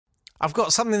I've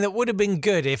got something that would have been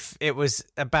good if it was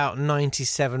about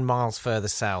 97 miles further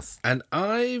south. And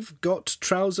I've got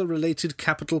trouser-related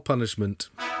capital punishment.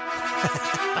 Man.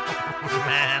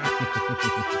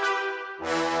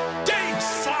 Date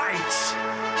fight!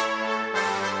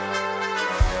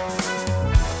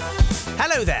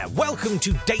 Hello there, welcome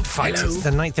to Date Fight. Hello. It's the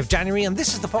 9th of January, and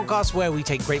this is the podcast where we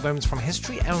take great moments from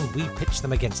history and we pitch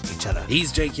them against each other.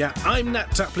 He's Jake Yapp, I'm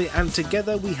Nat Tapley, and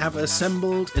together we have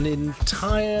assembled an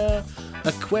entire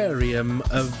aquarium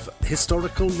of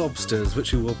historical lobsters,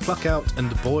 which we will pluck out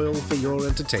and boil for your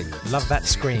entertainment. Love that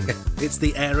scream. It's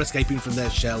the air escaping from their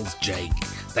shells, Jake.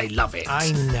 They love it.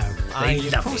 I know.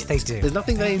 Of course they do. There's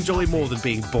nothing they enjoy more than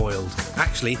being boiled.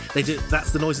 Actually, they do.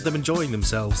 That's the noise of them enjoying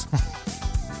themselves.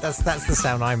 That's the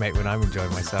sound I make when I'm enjoying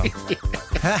myself.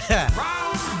 Round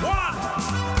one!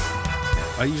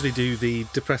 I usually do the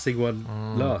depressing one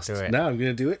last. do it. Now I'm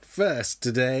going to do it first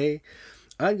today.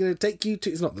 I'm going to take you to...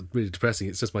 It's not really depressing,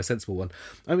 it's just my sensible one.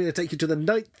 I'm going to take you to the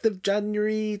 9th of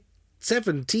January,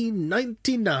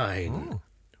 1799.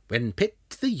 When Pitt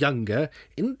the Younger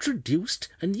introduced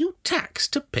a new tax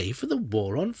to pay for the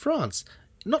war on France.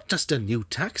 Not just a new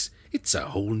tax, it's a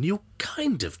whole new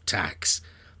kind of tax.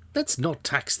 Let's not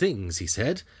tax things, he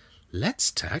said. Let's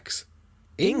tax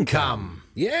Income.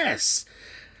 Yes.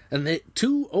 And the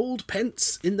 2 old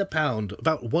pence in the pound,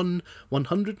 about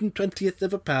 1/120th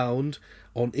of a pound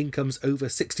on incomes over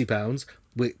 £60,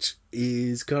 which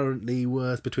is currently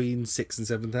worth between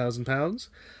 £6,000 and £7,000.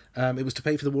 It was to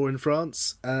pay for the war in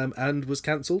France and was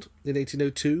cancelled in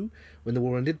 1802 when the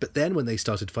war ended. But then when they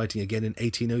started fighting again in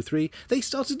 1803, they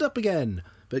started up again,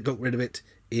 but got rid of it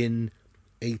in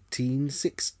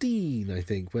 1816, I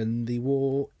think, when the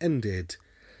war ended.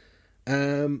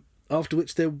 After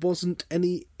which there wasn't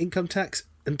any income tax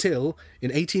until, in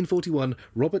 1841,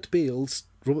 Robert Peel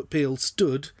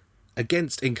stood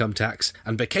against income tax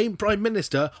and became Prime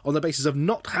Minister on the basis of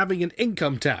not having an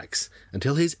income tax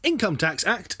until his Income Tax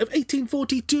Act of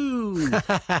 1842,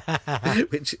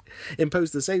 which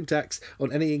imposed the same tax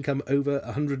on any income over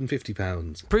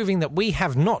 £150. Proving that we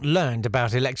have not learned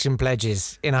about election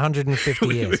pledges in 150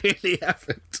 years. We really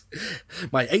haven't.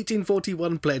 My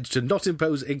 1841 pledge to not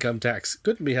impose income tax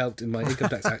couldn't be helped in my Income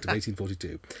Tax Act of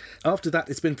 1842. After that,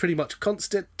 it's been pretty much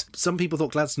constant. Some people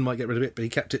thought Gladstone might get rid of it, but he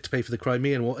kept it to pay for the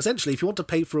Crimean War. Essentially, if you want to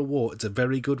pay for a war, it's a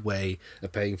very good way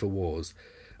of paying for wars.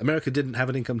 America didn't have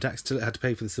an income tax till it had to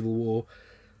pay for the Civil War.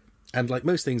 And like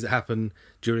most things that happen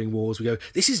during wars, we go,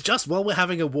 this is just while we're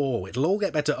having a war. It'll all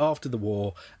get better after the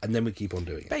war, and then we keep on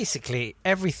doing it. Basically,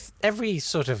 every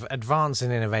sort of advance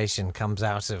in innovation comes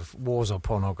out of wars or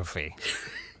pornography.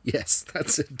 Yes,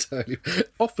 that's entirely...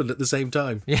 Often at the same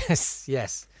time.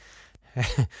 Yes.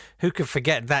 Who could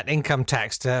forget that income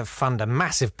tax to fund a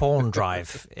massive porn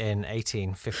drive in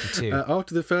 1852?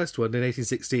 After the first one in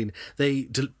 1816, they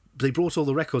brought all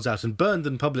the records out and burned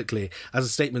them publicly as a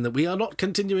statement that we are not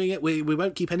continuing it, we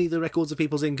won't keep any of the records of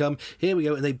people's income, here we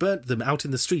go, and they burnt them out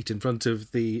in the street in front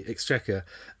of the Exchequer.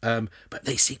 But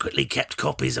they secretly kept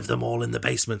copies of them all in the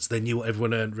basement, so they knew what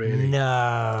everyone earned, really.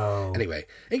 No. Anyway,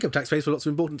 income tax pays for lots of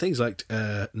important things like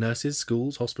nurses,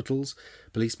 schools, hospitals,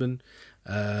 policemen,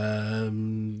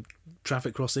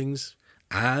 traffic crossings,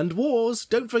 and wars.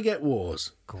 Don't forget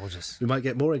wars. Gorgeous. We might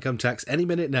get more income tax any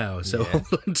minute now, so hold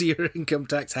on to your income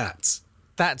tax hats.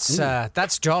 That's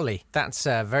jolly. That's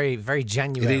very, very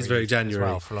January. It is very January.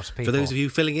 As well, for a lot of people. For those of you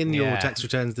filling in your Yeah. tax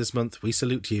returns this month, we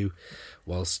salute you.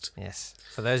 Whilst Yes.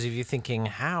 For those of you thinking,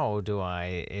 how do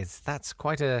I? That's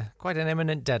quite an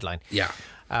imminent deadline. yeah,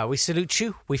 We salute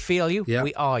you. We feel you. Yeah.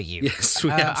 We are you. Yes,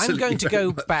 we I'm absolutely going to very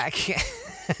go much. back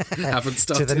haven't to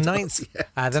started the ours 9th.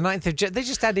 yet. The 9th of They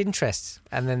just add interest,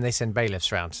 and then they send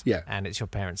bailiffs round. Yeah. And it's your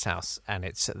parents' house, and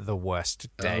it's the worst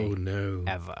day Oh no!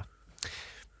 ever.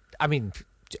 I mean,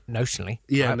 notionally.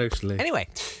 Yeah, right? notionally. Anyway,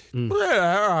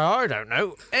 I don't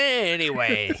know.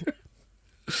 Anyway.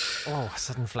 Oh,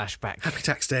 sudden flashback. Happy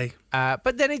Tax Day.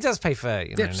 But then it does pay for,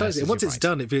 Yeah, precisely. And once it's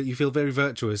done, you feel very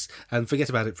virtuous and forget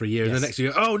about it for a year. And the Yes. next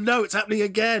year, oh no, it's happening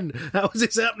again. How is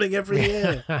this happening every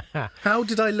year? How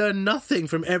did I learn nothing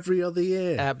from every other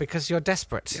year? Because you're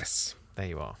desperate. Yes. There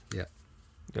you are. Yeah.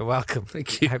 You're welcome.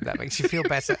 Thank you. I hope that makes you feel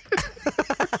better.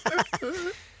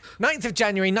 9th of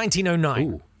January 1909.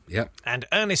 Ooh, yeah. And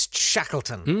Ernest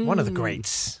Shackleton, one of the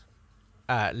greats,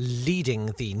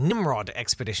 leading the Nimrod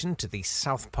expedition to the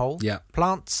South Pole, Yeah.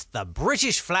 plants the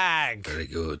British flag Very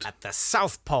good. at the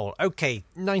South Pole. Okay,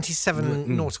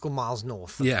 97 nautical miles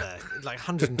north of Yeah. like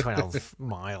 112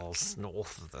 miles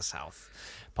north of the South.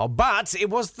 pole. But it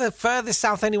was the furthest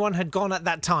south anyone had gone at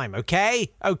that time,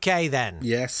 okay? Okay, then.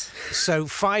 Yes. So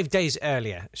 5 days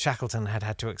earlier, Shackleton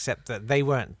had to accept that they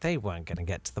weren't going to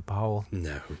get to the pole.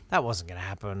 No. That wasn't going to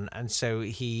happen. And so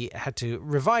he had to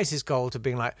revise his goal to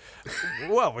being like,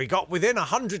 well, we got within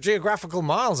 100 geographical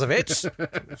miles of it.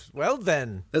 Well,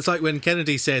 then. That's like when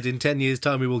Kennedy said, in 10 years'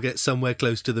 time, we will get somewhere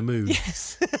close to the moon.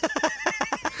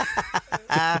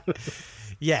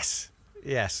 Yes.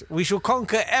 Yes. We shall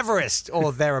conquer Everest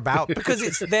or thereabout because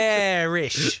it's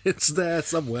there-ish. It's there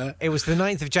somewhere. It was the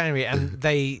 9th of January, and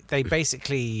they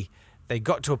basically... They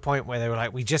got to a point where they were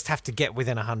like, we just have to get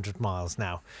within 100 miles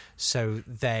now. So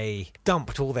they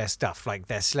dumped all their stuff, like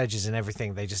their sledges and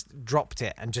everything. They just dropped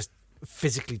it and just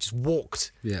physically just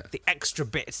walked the extra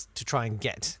bit to try and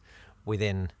get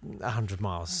within 100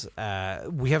 miles.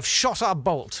 We have shot our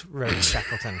bolt, wrote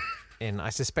Shackleton, in,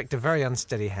 I suspect, a very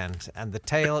unsteady hand. And the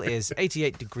tail is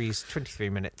 88 degrees, 23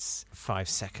 minutes, 5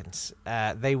 seconds.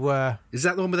 They were... Is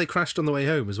that the one where they crashed on the way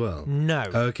home as well? No.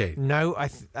 Oh, okay. No, I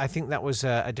think that was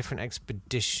a different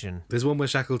expedition. There's one where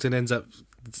Shackleton ends up...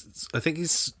 I think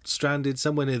he's stranded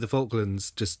somewhere near the Falklands,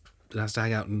 just has to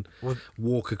hang out and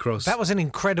walk across. That was an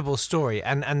incredible story.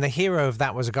 And the hero of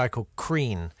that was a guy called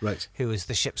Crean, right, who was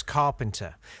the ship's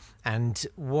carpenter. And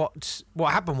what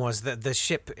happened was that the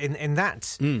ship, in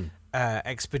that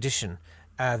expedition,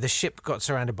 the ship got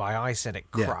surrounded by ice and it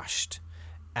crushed,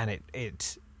 and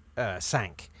it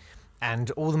sank. And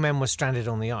all the men were stranded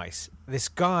on the ice. This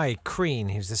guy, Crean,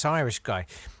 who's this Irish guy,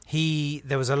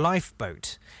 there was a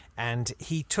lifeboat, and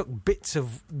he took bits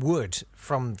of wood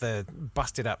from the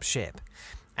busted up ship,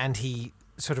 and he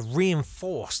sort of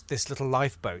reinforced this little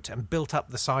lifeboat and built up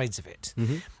the sides of it.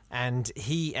 Mm-hmm. And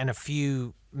he and a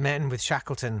few men with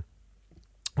Shackleton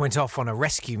went off on a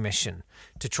rescue mission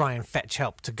to try and fetch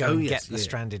help to go and get the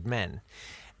stranded men.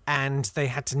 And they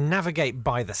had to navigate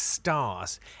by the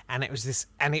stars. And it was this,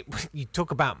 you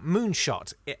talk about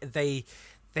moonshot.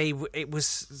 It was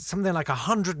something like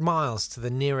 100 miles to the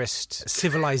nearest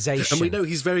civilization. And we know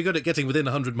he's very good at getting within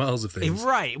 100 miles of things.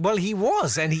 Right. Well, he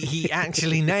was, and he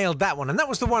actually nailed that one. And that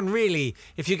was the one, really,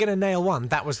 if you're going to nail one,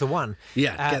 that was the one.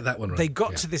 Yeah, get that one right. They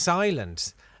got to this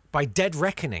island by dead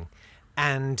reckoning,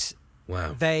 and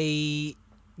they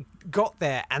got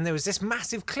there, and there was this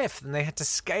massive cliff, and they had to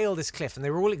scale this cliff, and they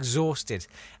were all exhausted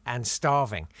and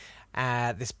starving.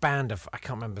 This band of, I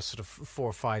can't remember, sort of 4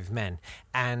 or 5 men,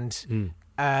 and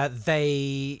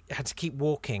they had to keep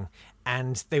walking,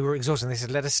 and they were exhausted. And they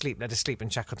said, let us sleep.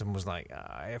 And Shackleton was like,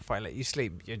 if I let you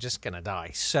sleep, you're just going to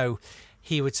die. So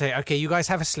he would say, okay, you guys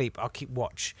have a sleep, I'll keep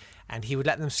watch. And he would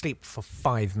let them sleep for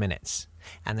 5 minutes.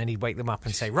 And then he'd wake them up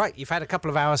and say, right, you've had a couple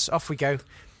of hours, off we go.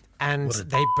 And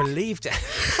they believed it.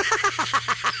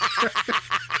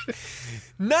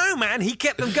 No, man, he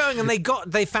kept them going, and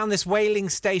they found this whaling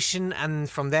station, and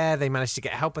from there they managed to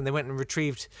get help, and they went and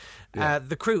retrieved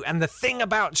the crew. And the thing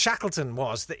about Shackleton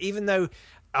was that even though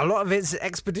a lot of his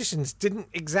expeditions didn't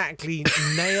exactly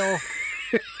nail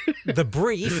the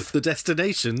brief, the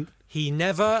destination, he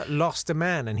never lost a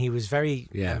man, and he was very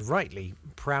rightly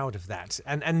proud of that.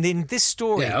 And in this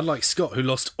story, unlike Scott, who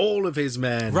lost all of his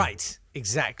men, right,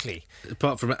 exactly,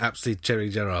 apart from absolutely Cherry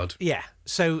Gerard,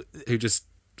 so who just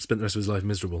spent the rest of his life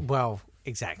miserable. Well,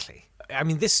 exactly. I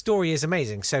mean, this story is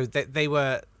amazing. So they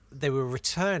were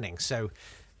returning. So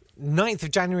 9th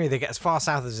of January, they get as far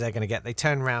south as they're going to get. They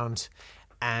turn around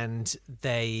and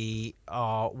they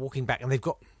are walking back, and they've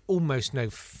got almost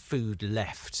no food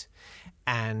left.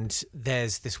 And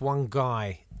there's this one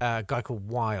guy, a guy called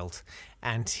Wild,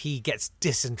 and he gets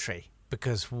dysentery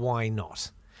because why not?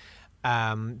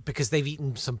 Because they've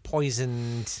eaten some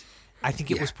poisoned... I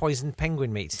think it was poisoned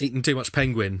penguin meat. Eaten too much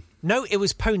penguin. No, it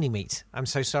was pony meat. I'm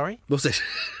so sorry. Was it?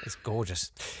 It's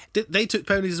gorgeous. They took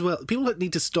ponies as well. People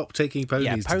need to stop taking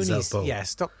ponies to the South Pole. Yeah,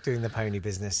 stop doing the pony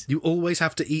business. You always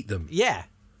have to eat them. Yeah,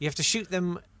 you have to shoot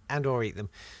them and or eat them.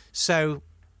 So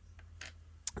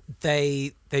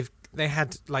they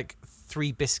had like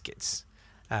 3 biscuits,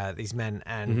 these men,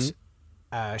 and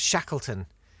Shackleton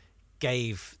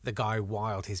gave the guy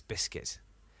Wild his biscuit,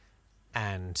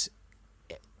 and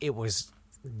it was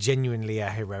genuinely a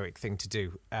heroic thing to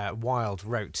do. Wild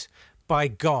wrote, by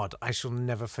God, I shall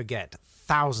never forget,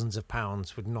 thousands of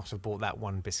pounds would not have bought that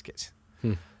one biscuit.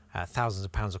 Thousands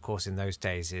of pounds, of course, in those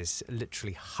days is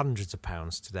literally hundreds of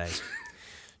pounds today.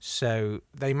 So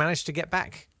they managed to get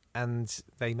back, and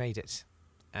they made it.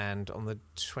 And on the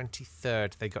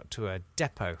 23rd, they got to a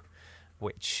depot,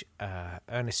 which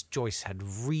Ernest Joyce had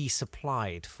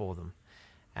resupplied for them.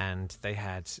 And they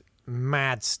had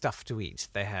mad stuff to eat.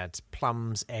 They had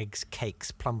plums, eggs,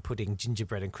 cakes, plum pudding,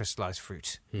 gingerbread, and crystallized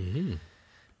fruit. Mm-hmm.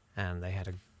 And they had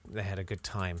a good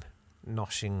time.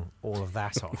 noshing all of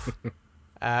that off.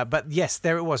 But yes,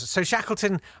 there it was. So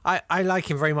Shackleton, I like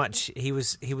him very much. He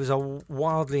was a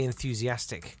wildly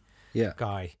enthusiastic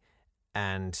guy,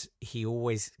 and he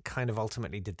always kind of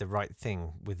ultimately did the right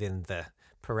thing within the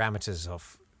parameters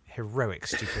of heroic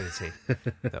stupidity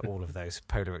that all of those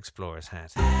polar explorers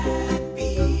had.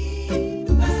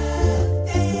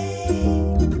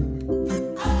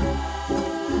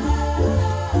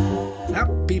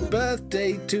 Happy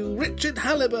birthday to Richard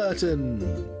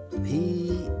Halliburton.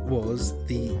 He was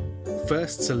the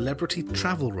first celebrity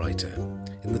travel writer.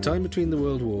 In the time between the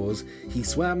world wars, he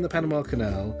swam the Panama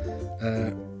Canal,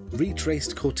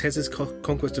 retraced Cortez's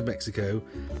conquest of Mexico,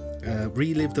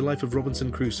 relived the life of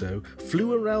Robinson Crusoe,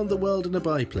 flew around the world in a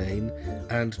biplane,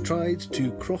 and tried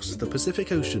to cross the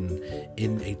Pacific Ocean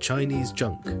in a Chinese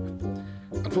junk.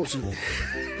 Unfortunately...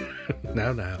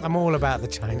 Now. I'm all about the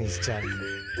Chinese junk.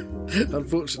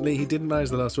 Unfortunately, he didn't manage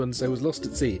the last one, so was lost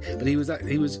at sea. But he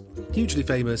was hugely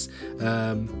famous,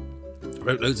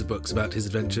 wrote loads of books about his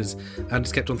adventures, and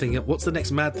just kept on thinking, what's the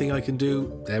next mad thing I can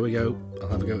do? There we go. I'll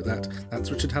have a go at that. That's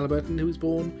Richard Halliburton, who was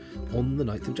born on the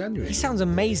 9th of January. He sounds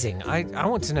amazing. I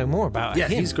want to know more about him. Yeah,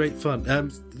 he's great fun.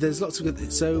 There's lots of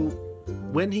good... So...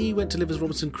 When he went to live as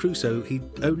Robinson Crusoe, he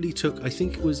only took, I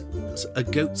think it was a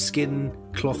goat skin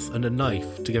cloth and a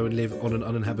knife to go and live on an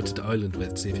uninhabited island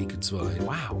with, to see if he could survive.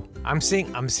 Wow. I'm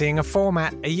seeing a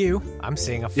format. Are you? I'm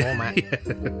seeing a format.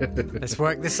 Let's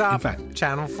work this up. In fact,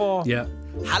 Channel 4. Yeah.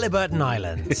 Halliburton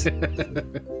Islands.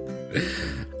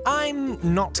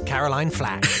 I'm not Caroline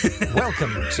Flack.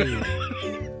 Welcome to...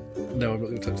 No, I'm not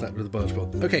going to touch that with a barge pole.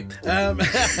 Okay.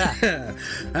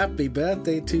 Happy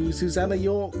birthday to Susanna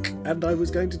York. And I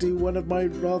was going to do one of my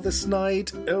rather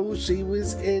snide. Oh, she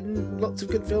was in lots of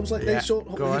good films like They Shoot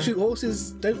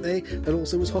Horses, don't they? And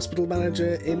also was hospital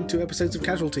manager in 2 episodes of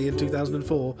Casualty in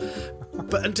 2004.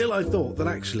 But until I thought that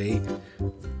actually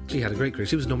she had a great career.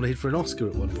 She was nominated for an Oscar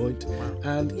at one point. Wow.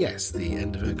 And yes, the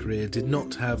end of her career did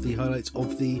not have the highlights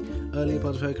of the earlier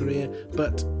part of her career,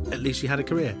 but at least she had a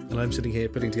career. And I'm sitting here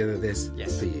putting together this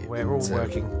for you. We're all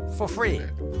working for free.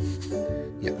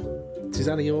 Yeah.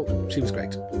 Susanna York, she was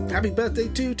great. Happy birthday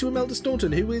to Imelda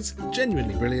Staunton, who is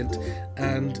genuinely brilliant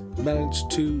and managed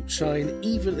to shine,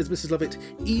 even as Mrs. Lovett,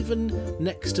 even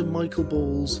next to Michael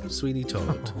Ball's Sweeney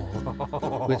Todd,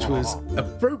 which was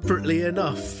appropriately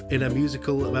enough in a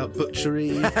musical about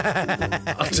butchery.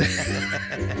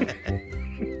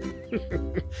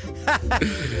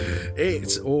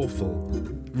 It's awful.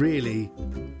 Really,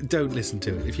 don't listen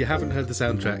to it. If you haven't heard the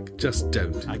soundtrack, just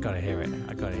don't. I gotta hear it.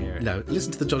 No,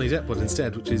 listen to the Johnny Depp one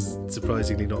instead, which is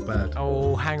surprisingly not bad.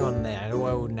 Oh, hang on there.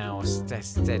 Oh, now,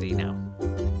 steady now.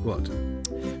 What?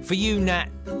 For you, Nat,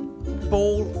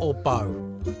 ball or bow?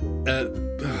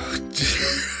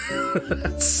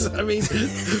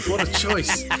 What a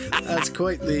choice. That's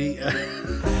quite the...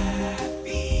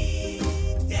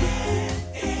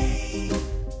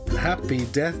 Happy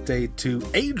Death Day to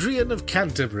Adrian of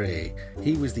Canterbury.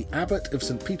 He was the abbot of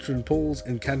St. Peter and Paul's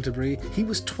in Canterbury. He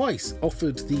was twice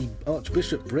offered the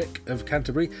archbishopric of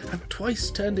Canterbury and twice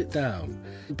turned it down.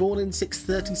 Born in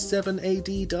 637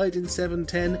 AD, died in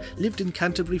 710, lived in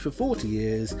Canterbury for 40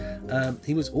 years.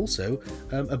 He was also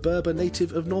a Berber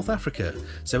native of North Africa.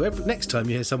 So next time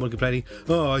you hear someone complaining,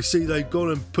 oh, I see they've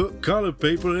gone and put coloured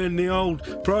people in the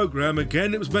old programme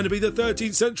again. It was meant to be the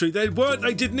 13th century. They weren't.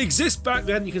 They didn't exist back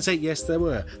then. You can say, yes, there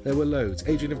were. There were loads.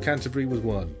 Adrian of Canterbury was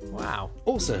one. Wow.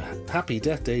 Also, happy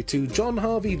death day to John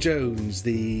Harvey Jones,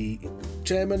 the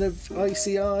chairman of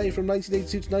ICI from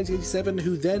 1982 to 1987,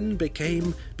 who then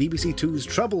became BBC Two's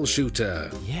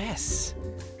troubleshooter. Yes.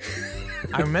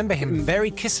 I remember him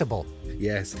very kissable.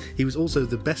 Yes. He was also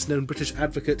the best-known British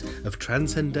advocate of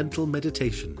transcendental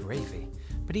meditation. Gravy.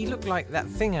 But he looked like that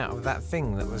thing out of that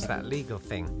thing that was that legal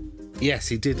thing. Yes,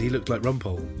 he did. He looked like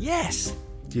Rumpole. Yes.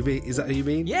 Is that who you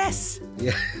mean? Yes.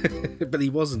 Yeah, but he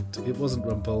wasn't. It wasn't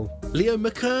Rumpole. Leo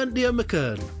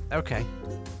McKern. Okay.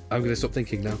 I'm going to stop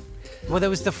thinking now. Well, there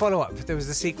was the follow-up. There was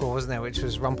the sequel, wasn't there, which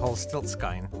was Rumpole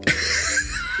Stiltskin.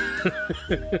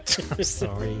 I'm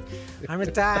sorry. I'm a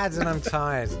dad and I'm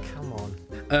tired. Come on.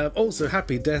 Also,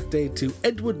 happy death day to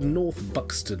Edward North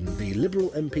Buxton, the Liberal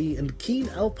MP and keen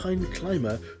alpine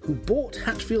climber who bought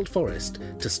Hatfield Forest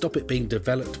to stop it being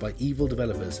developed by evil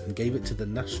developers and gave it to the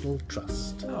National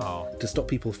Trust to stop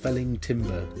people felling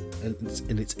timber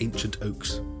in its ancient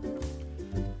oaks.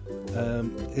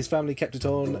 His family kept it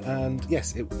on, and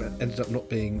yes, it ended up not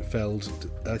being felled.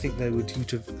 I think they were due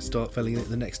to start felling it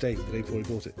the next day, the day before he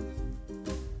bought it.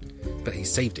 But he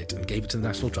saved it and gave it to the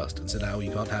National Trust and said, "Oh,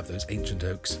 you can't have those ancient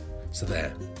oaks. So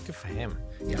there. Good for him.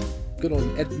 Yeah. Good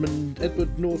on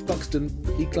Edward North Buxton.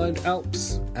 He climbed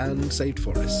Alps and saved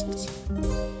forests.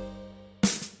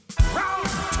 Round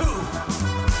 2.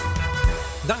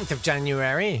 9th of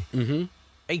January,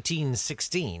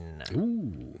 1816.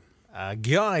 Ooh. A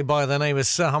guy by the name of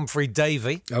Sir Humphrey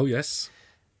Davy Oh, yes.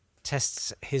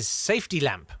 tests his safety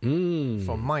lamp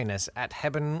for miners at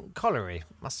Hebburn Colliery.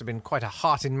 Must have been quite a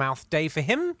heart-in-mouth day for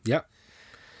him. Yeah.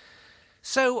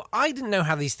 So I didn't know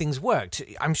how these things worked.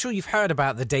 I'm sure you've heard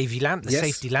about the Davy lamp, the Yes.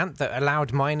 safety lamp that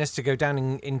allowed miners to go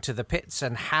down into the pits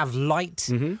and have light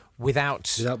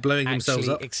without blowing themselves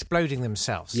actually up. exploding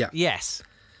themselves. Yeah. Yes.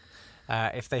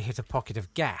 If they hit a pocket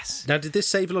of gas. Now, did this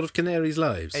save a lot of canaries'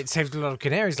 lives? It saved a lot of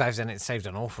canaries' lives and it saved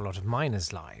an awful lot of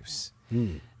miners' lives.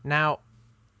 Now,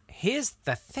 here's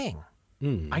the thing.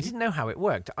 I didn't know how it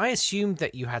worked. I assumed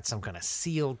that you had some kind of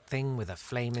sealed thing with a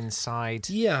flame inside.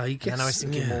 Yeah, I guess. And then I was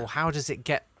thinking, well, how does it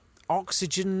get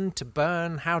oxygen to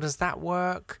burn? How does that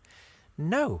work?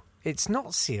 No, it's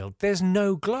not sealed. There's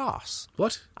no glass.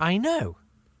 What? I know.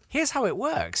 Here's how it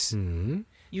works.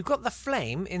 You've got the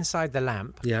flame inside the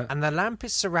lamp, Yeah. and the lamp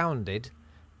is surrounded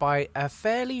by a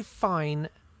fairly fine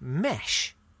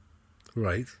mesh,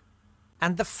 Right.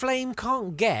 and the flame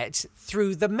can't get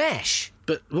through the mesh.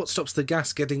 But what stops the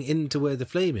gas getting into where the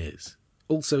flame is?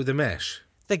 Also the mesh.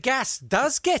 The gas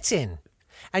does get in,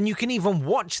 and you can even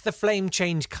watch the flame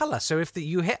change colour. So if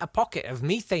you hit a pocket of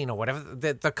methane or whatever,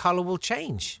 the colour will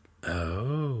change.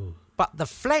 Oh. But the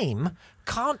flame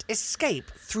can't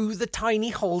escape through the tiny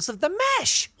holes of the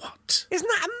mesh. What? Isn't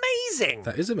that amazing?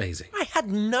 That is amazing. I had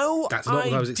no That's not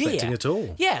idea. what I was expecting at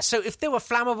all. Yeah, so if there were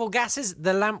flammable gases,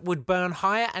 the lamp would burn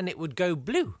higher and it would go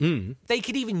blue. They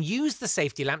could even use the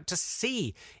safety lamp to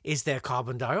see, is there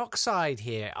carbon dioxide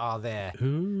here? Are there,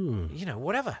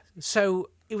 whatever. So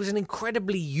it was an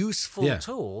incredibly useful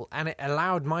tool, and it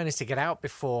allowed miners to get out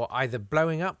before either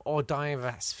blowing up or dying of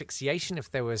asphyxiation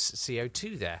if there was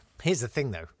CO2 there. Here's the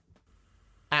thing, though.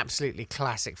 Absolutely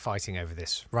classic fighting over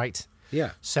this, right?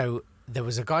 Yeah. So there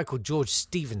was a guy called George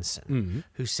Stephenson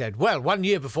who said, well, 1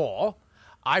 year before,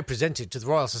 I presented to the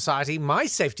Royal Society my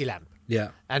safety lamp. Yeah.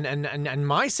 And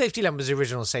my safety lamp was the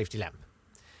original safety lamp.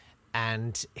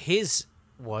 And his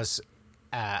was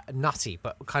nutty,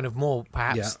 but kind of more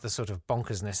perhaps the sort of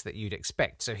bonkersness that you'd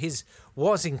expect. So his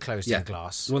was enclosed in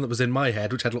glass. The one that was in my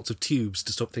head, which had lots of tubes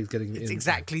to stop things getting in. It's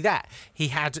exactly that. He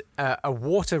had a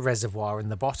water reservoir in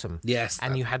the bottom. Yes.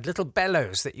 And you had little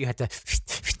bellows that you had to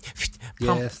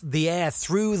pump the air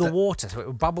through the water, so it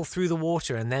would bubble through the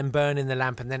water and then burn in the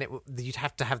lamp, and then you'd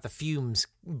have to have the fumes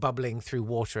bubbling through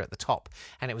water at the top.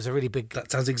 And it was a really big...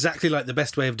 That sounds exactly like the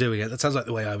best way of doing it. That sounds like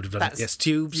the way I would have done it. Yes,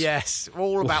 tubes. Yes,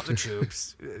 all about the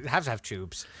tubes. Have to have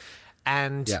tubes.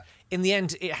 And in the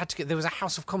end, it had to. There was a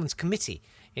House of Commons committee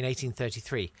in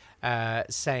 1833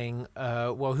 saying,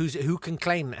 well, who can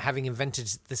claim having invented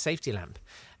the safety lamp?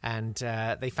 And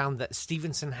they found that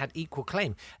Stephenson had equal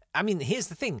claim. I mean, here's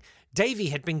the thing. Davy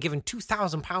had been given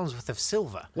 £2,000 worth of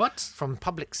silver from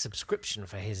public subscription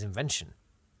for his invention.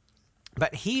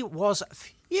 But he was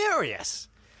furious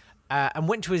and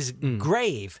went to his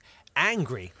grave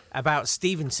angry about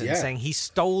Stephenson, saying he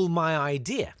stole my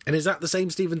idea. And is that the same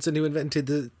Stephenson who invented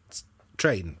the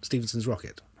train, Stephenson's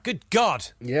rocket? Good God.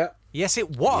 Yeah. Yes,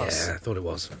 it was. Yeah, I thought it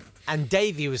was. And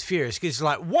Davy was furious because he's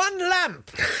like, one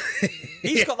lamp!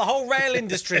 He's got the whole rail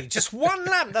industry. Just one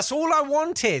lamp. That's all I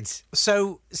wanted.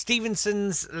 So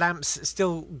Stephenson's lamps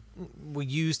still were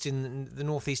used in the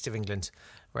northeast of England,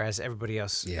 whereas everybody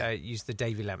else used the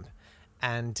Davy lamp.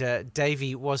 And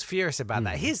Davy was furious about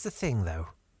that. Here's the thing, though,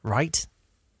 right?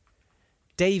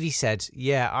 Davy said,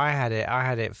 I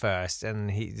had it first,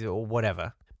 and or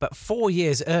whatever. But 4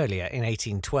 years earlier, in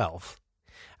 1812,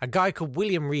 a guy called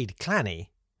William Reed Clanny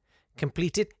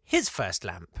completed his first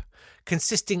lamp,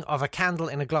 consisting of a candle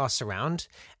in a glass surround,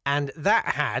 and that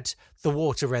had the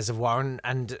water reservoir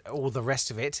and all the rest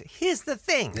of it. Here's the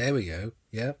thing. There we go.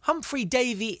 Yeah. Humphrey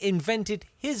Davy invented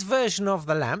his version of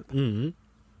the lamp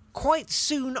quite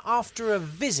soon after a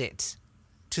visit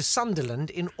to Sunderland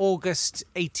in August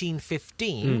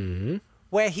 1815,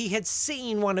 where he had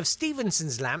seen one of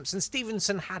Stephenson's lamps, and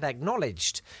Stephenson had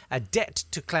acknowledged a debt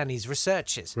to Clanny's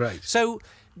researches. Right. So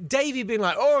Davy being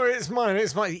like, oh, it's mine.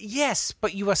 Yes,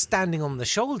 but you are standing on the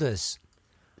shoulders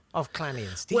of Clanny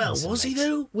and Stephenson. Well, was he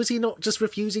though? Was he not just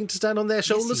refusing to stand on their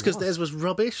shoulders because theirs was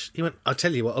rubbish? He went, I'll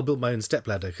tell you what, I'll build my own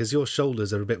stepladder because your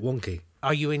shoulders are a bit wonky.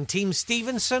 Are you in Team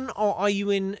Stephenson or are you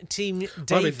in Team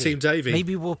Davy? I'm in Team Davy.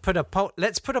 Maybe we'll put a poll.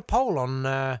 Let's put a poll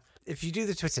on. If you do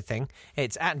the Twitter thing,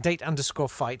 it's at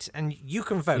 @date_fight, and you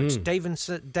can vote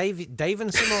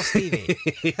Davinson or Stevie.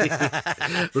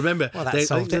 Remember, Well, that I think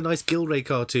solved there's it. a nice Gilray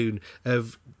cartoon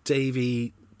of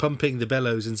Davy pumping the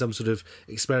bellows in some sort of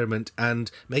experiment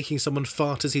and making someone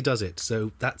fart as he does it.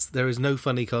 So there is no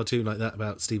funny cartoon like that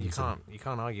about Stevenson. You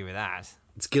can't argue with that.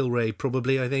 It's Gilray,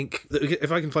 probably, I think.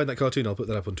 If I can find that cartoon, I'll put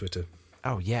that up on Twitter.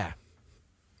 Oh, yeah.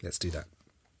 Let's do that.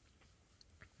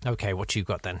 Okay, what you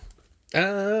got then?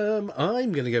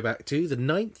 I'm going to go back to the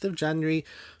 9th of January,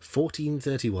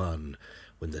 1431,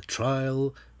 when the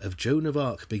trial of Joan of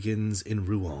Arc begins in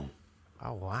Rouen.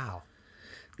 Oh, wow.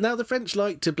 Now, the French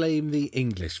like to blame the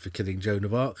English for killing Joan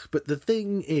of Arc, but the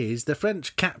thing is, the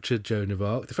French captured Joan of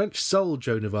Arc, the French sold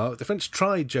Joan of Arc, the French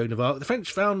tried Joan of Arc, the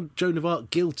French found Joan of Arc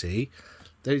guilty.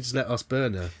 They just let us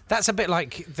burn her. That's a bit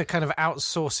like the kind of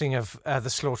outsourcing of the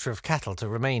slaughter of cattle to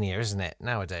Romania, isn't it,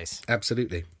 nowadays?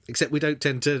 Absolutely. Except we don't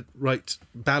tend to write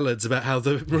ballads about how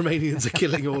the Romanians are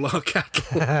killing all our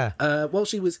cattle. While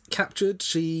she was captured,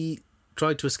 she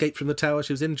tried to escape from the tower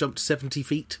she was in, jumped 70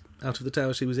 feet out of the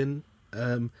tower she was in,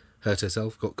 hurt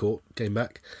herself, got caught, came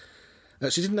back.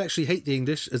 She didn't actually hate the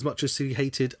English as much as she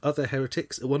hated other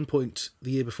heretics. At one point, the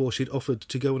year before, she'd offered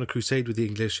to go on a crusade with the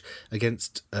English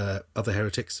against other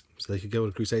heretics, so they could go on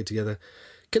a crusade together,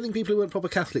 killing people who weren't proper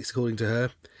Catholics, according to her.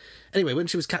 Anyway, when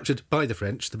she was captured by the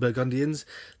French, the Burgundians,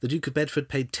 the Duke of Bedford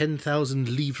paid 10,000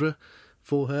 livres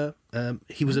for her.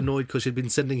 He was annoyed because she'd been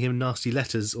sending him nasty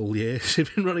letters all year. She'd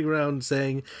been running around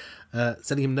sending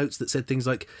him notes that said things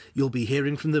like, "You'll be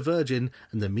hearing from the Virgin,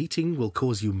 and the meeting will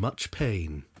cause you much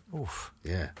pain." Oof.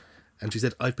 Yeah. And she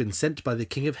said, "I've been sent by the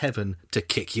King of Heaven to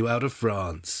kick you out of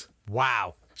France."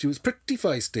 Wow. She was pretty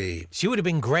feisty. She would have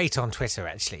been great on Twitter,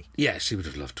 actually. Yeah, she would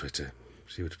have loved Twitter.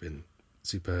 She would have been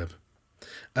superb.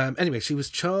 Anyway, she was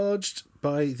charged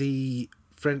by the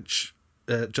French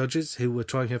judges who were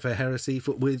trying her for heresy.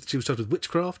 She was charged with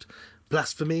witchcraft,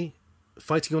 blasphemy,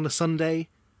 fighting on a Sunday,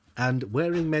 and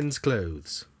wearing men's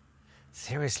clothes.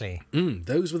 Seriously?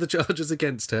 Those were the charges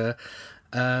against her.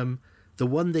 The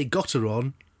one they got her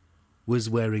on was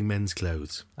wearing men's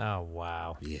clothes. Oh,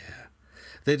 wow. Yeah.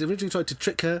 They'd originally tried to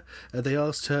trick her. They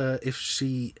asked her if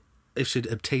she'd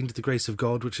obtained the grace of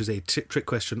God, which is a trick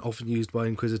question often used by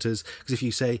inquisitors. Because if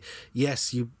you say,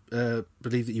 yes, you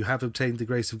believe that you have obtained the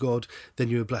grace of God, then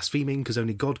you are blaspheming, because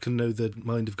only God can know the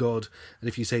mind of God. And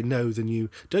if you say no, then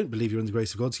you don't believe you're in the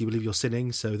grace of God, so you believe you're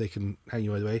sinning, so they can hang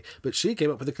you either way. But she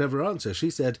came up with a clever answer. She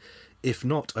said, "If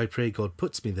not, I pray God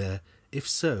puts me there. If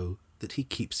so, that he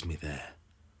keeps me there."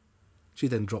 She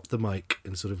then dropped the mic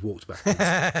and sort of walked backwards.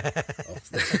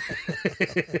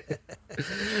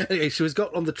 Anyway, she was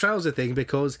got on the trouser thing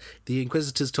because the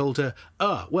inquisitors told her,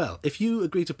 well, if you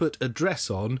agree to put a dress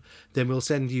on, then we'll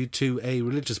send you to a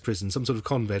religious prison, some sort of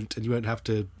convent, and you won't have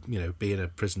to, be in a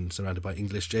prison surrounded by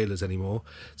English jailers anymore.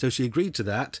 So she agreed to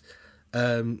that.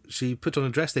 She put on a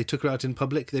dress. They took her out in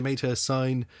public. They made her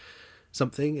sign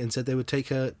something and said they would take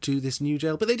her to this new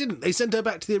jail, but they didn't. They sent her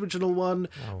back to the original one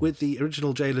with the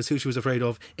original jailers who she was afraid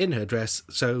of in her dress.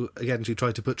 So again, she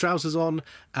tried to put trousers on,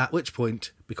 at which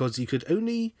point, because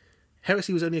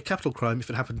heresy was only a capital crime if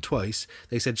it happened twice,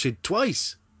 they said she'd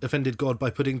twice offended God by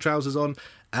putting trousers on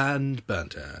and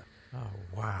burnt her. Oh,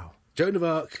 wow. Joan of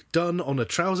Arc done on a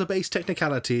trouser-based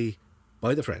technicality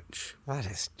by the French. That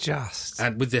is just...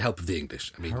 And with the help of the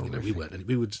English. I mean, we weren't...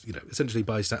 We would, essentially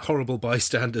horrible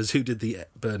bystanders who did the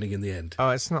burning in the end. Oh,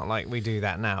 it's not like we do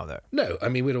that now, though. No, I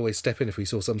mean, we'd always step in if we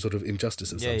saw some sort of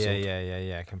injustice of some sort.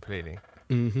 Yeah, completely.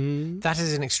 Mm-hmm. That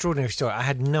is an extraordinary story. I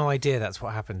had no idea that's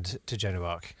what happened to Joan of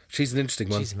Arc. She's an interesting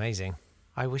one. She's amazing.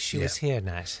 I wish she was here,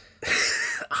 Nat.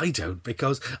 I don't,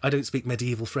 because I don't speak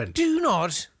medieval French. Do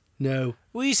not? No.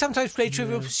 We sometimes play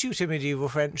Trivial Pursuit in medieval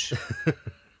French.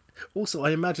 Also, I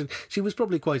imagine she was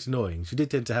probably quite annoying. She did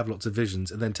tend to have lots of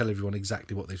visions and then tell everyone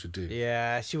exactly what they should do.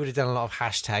 Yeah, she would have done a lot of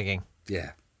hashtagging.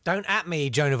 Yeah. Don't at me,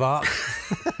 Joan of Arc.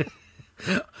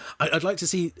 I'd like to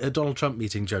see Donald Trump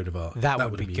meeting Joan of Arc.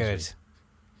 That would be good.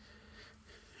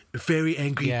 A very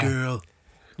angry girl.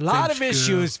 A lot French of girl.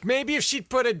 issues. Maybe if she'd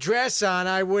put a dress on,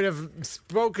 I would have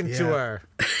spoken to her.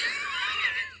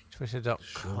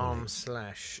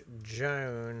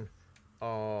 Twitter.com/Joan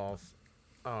of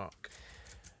Arc.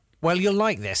 Well, you'll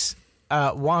like this.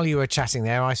 While you were chatting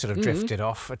there, I sort of drifted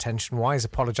off attention-wise.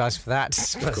 Apologise for that.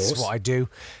 That's what I do.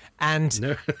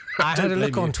 And I had a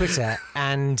look on Twitter,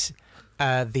 and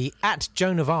the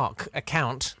 @Joan of Arc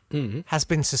account has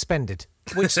been suspended,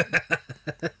 which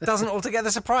doesn't altogether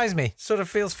surprise me. Sort of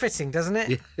feels fitting, doesn't it?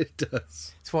 Yeah, it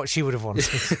does. It's what she would have wanted.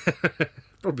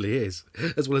 Probably is.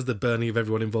 As well as the burning of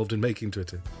everyone involved in making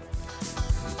Twitter.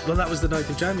 Well, that was the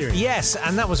 9th of January. Yes,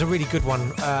 and that was a really good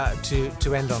one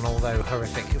to end on, although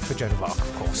horrific for Joan of Arc,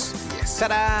 of course. Yes.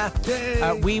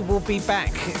 Ta-da! We will be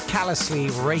back callously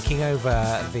raking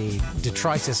over the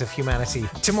detritus of humanity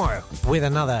tomorrow with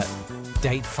another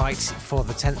date fight for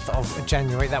the 10th of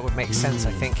January. That would make sense,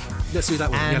 I think. Let's do that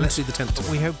one. And let's do the 10th.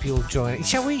 We hope you'll join.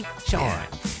 Shall we? All right.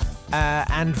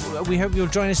 And we hope you'll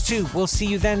join us too. We'll see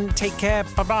you then. Take care.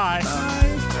 Bye-bye.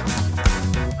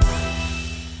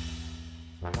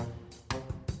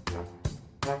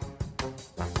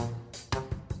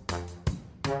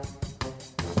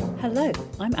 Hello,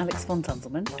 I'm Alex von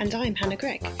Tunzelman. And I'm Hannah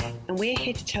Gregg, and we're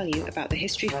here to tell you about the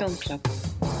History Film Club.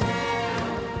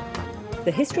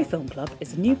 The History Film Club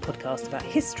is a new podcast about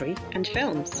history And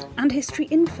films. and history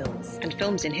in films. And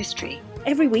films in history.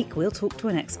 Every week we'll talk to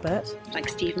an expert. Like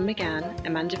Stephen McGann,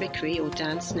 Amanda Vickery or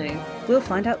Dan Snow. We'll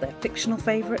find out their fictional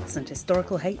favourites and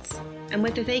historical hates. And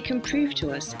whether they can prove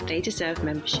to us they deserve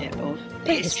membership of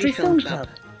The History Film Club.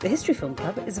 The History Film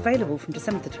Club is available from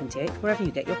December the 28th wherever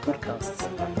you get your podcasts.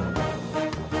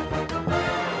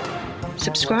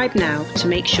 Subscribe now to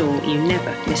make sure you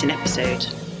never miss an episode.